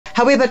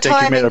However, Thank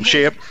you, Madam timing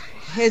Chair.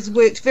 has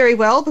worked very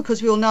well,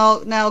 because we'll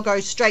now go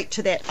straight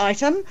to that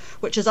item,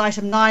 which is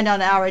item 9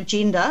 on our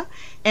agenda,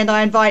 and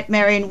I invite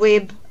Marion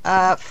Webb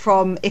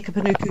from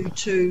Ekapanuku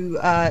to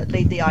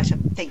lead the item.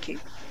 Thank you.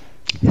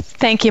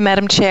 Thank you,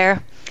 Madam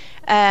Chair.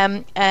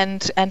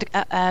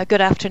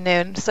 Good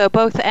afternoon. So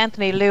both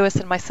Anthony Lewis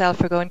and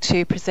myself are going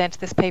to present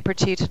this paper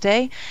to you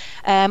today.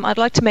 I'd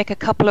like to make a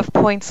couple of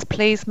points,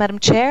 please, Madam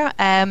Chair.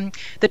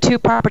 The two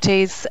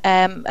properties,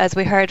 as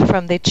we heard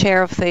from the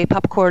Chair of the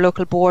Papakura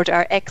Local Board,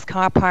 are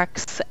ex-car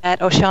parks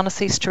at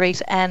O'Shaughnessy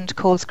Street and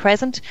Coles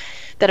Crescent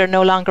that are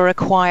no longer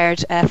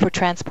required for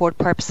transport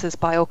purposes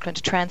by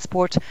Auckland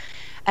Transport.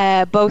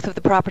 Both of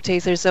the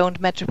properties are zoned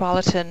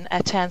Metropolitan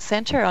Town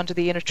Centre under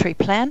the Unitary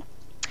Plan.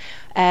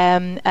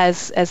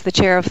 As the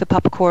Chair of the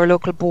Papakura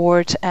Local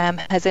Board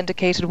has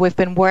indicated, we've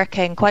been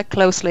working quite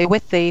closely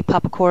with the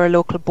Papakura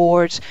Local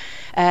Board,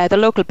 the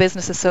local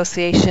business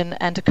association,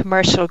 and a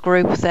commercial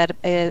group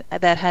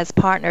that has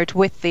partnered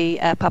with the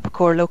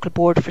Papakura Local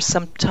Board for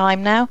some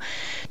time now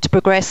to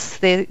progress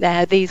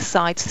these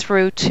sites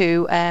through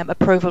to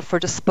approval for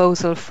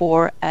disposal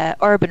for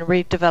urban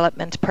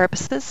redevelopment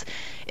purposes,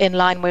 in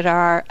line with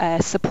our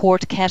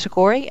support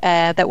category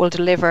that will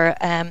deliver,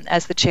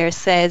 as the Chair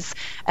says,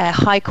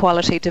 high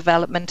quality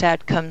development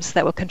outcomes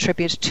that will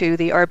contribute to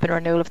the urban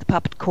renewal of the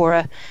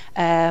Papakura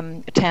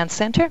Town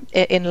Centre,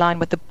 in line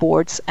with the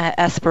Board's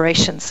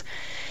aspirations.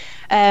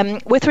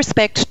 With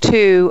respect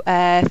to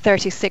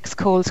 36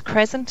 Coles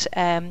Crescent,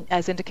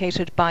 as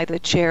indicated by the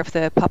Chair of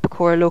the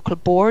Papakura Local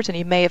Board, and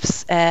you may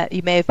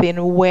have been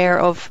aware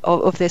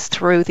of this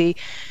through the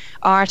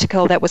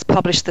article that was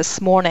published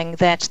this morning,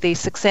 that the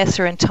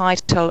successor in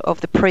title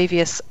of the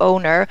previous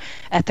owner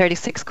at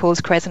 36 Coles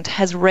Crescent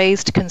has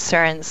raised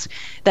concerns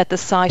that the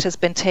site has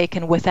been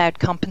taken without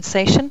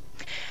compensation.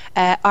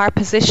 Our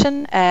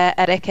position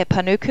at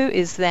Ekapanuku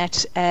is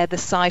that the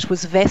site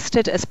was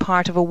vested as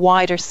part of a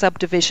wider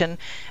subdivision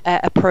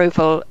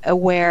approval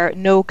where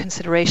no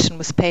consideration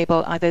was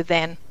payable either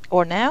then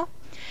or now.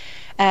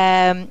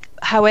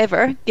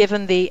 However,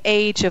 given the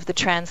age of the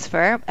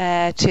transfer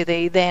to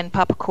the then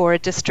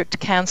Papakura District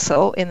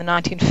Council in the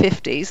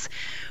 1950s,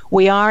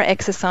 we are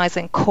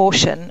exercising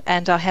caution,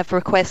 and I have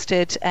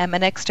requested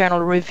an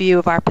external review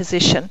of our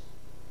position.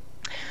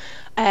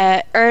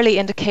 Early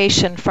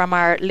indication from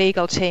our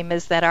legal team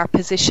is that our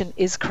position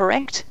is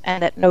correct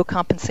and that no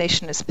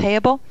compensation is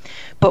payable,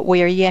 but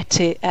we are yet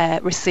to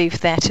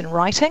receive that in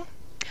writing.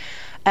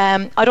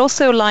 I'd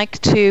also like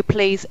to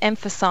please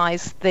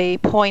emphasise the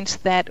point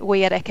that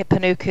we at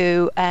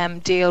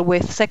Ekapanuku deal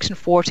with Section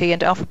 40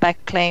 and offerback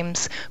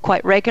claims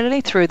quite regularly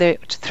through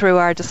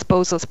our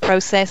disposals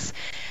process,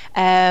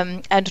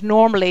 and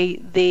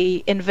normally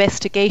the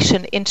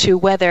investigation into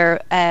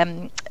whether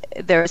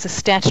there is a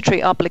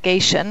statutory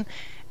obligation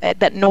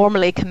that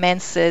normally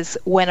commences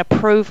when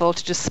approval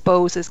to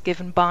dispose is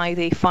given by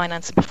the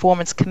Finance and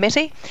Performance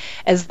Committee,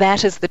 as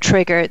that is the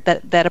trigger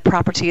that a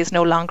property is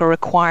no longer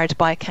required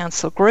by a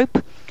council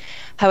group.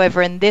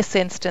 However, in this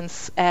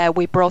instance,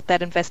 we brought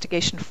that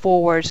investigation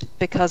forward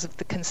because of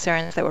the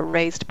concerns that were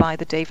raised by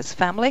the Davis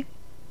family.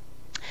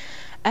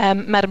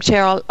 Madam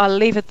Chair, I'll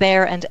leave it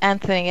there, and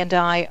Anthony and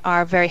I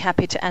are very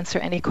happy to answer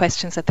any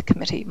questions that the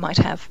committee might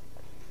have.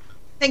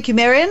 Thank you,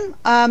 Marion.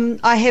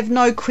 I have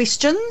no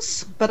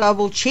questions, but I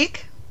will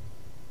check.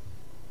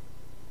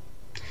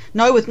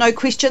 No, with no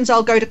questions,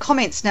 I'll go to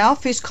comments now.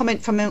 First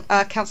comment from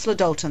Councillor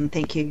Dalton.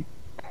 Thank you.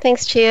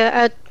 Thanks,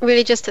 Chair.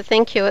 Really just to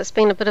thank you. It's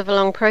been a bit of a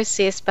long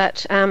process,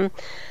 but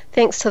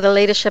thanks to the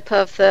leadership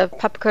of the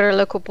Papakura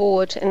Local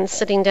Board and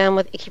sitting down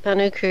with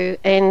Ekapanuku,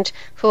 and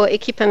for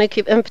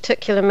Ekapanuku in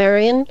particular,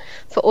 Marion,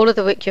 for all of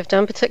the work you've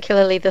done,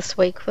 particularly this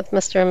week with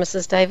Mr. and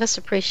Mrs. Davis,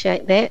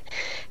 appreciate that,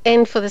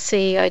 and for the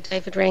CEO,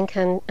 David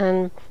Rankin,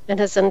 and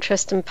his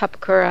interest in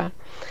Papakura.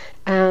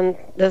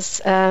 There's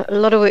a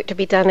lot of work to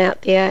be done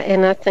out there,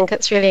 and I think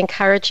it's really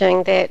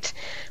encouraging that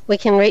we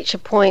can reach a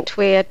point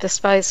where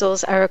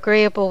disposals are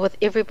agreeable with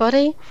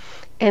everybody,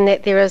 and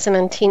that there is an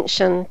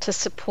intention to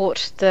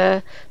support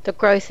the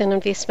growth and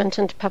investment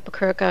into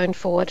Papakura going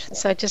forward.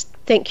 So just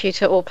thank you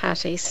to all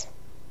parties.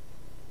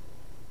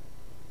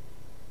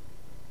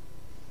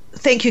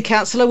 Thank you,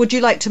 Councillor. Would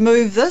you like to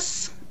move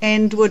this?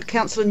 And would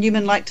Councillor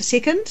Newman like to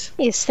second?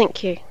 Yes,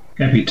 thank you.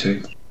 Happy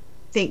to.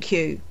 Thank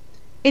you.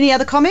 Any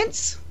other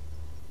comments?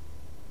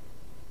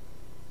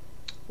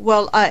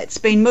 Well, it's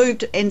been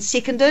moved and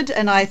seconded,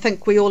 and I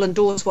think we all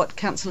endorse what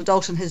Councillor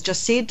Dalton has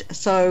just said.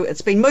 So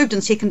it's been moved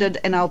and seconded,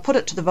 and I'll put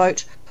it to the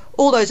vote.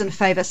 All those in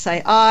favour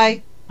say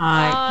aye.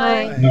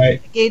 Aye. Aye.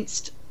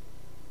 Against?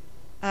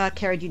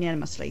 Carried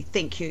unanimously.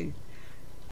 Thank you.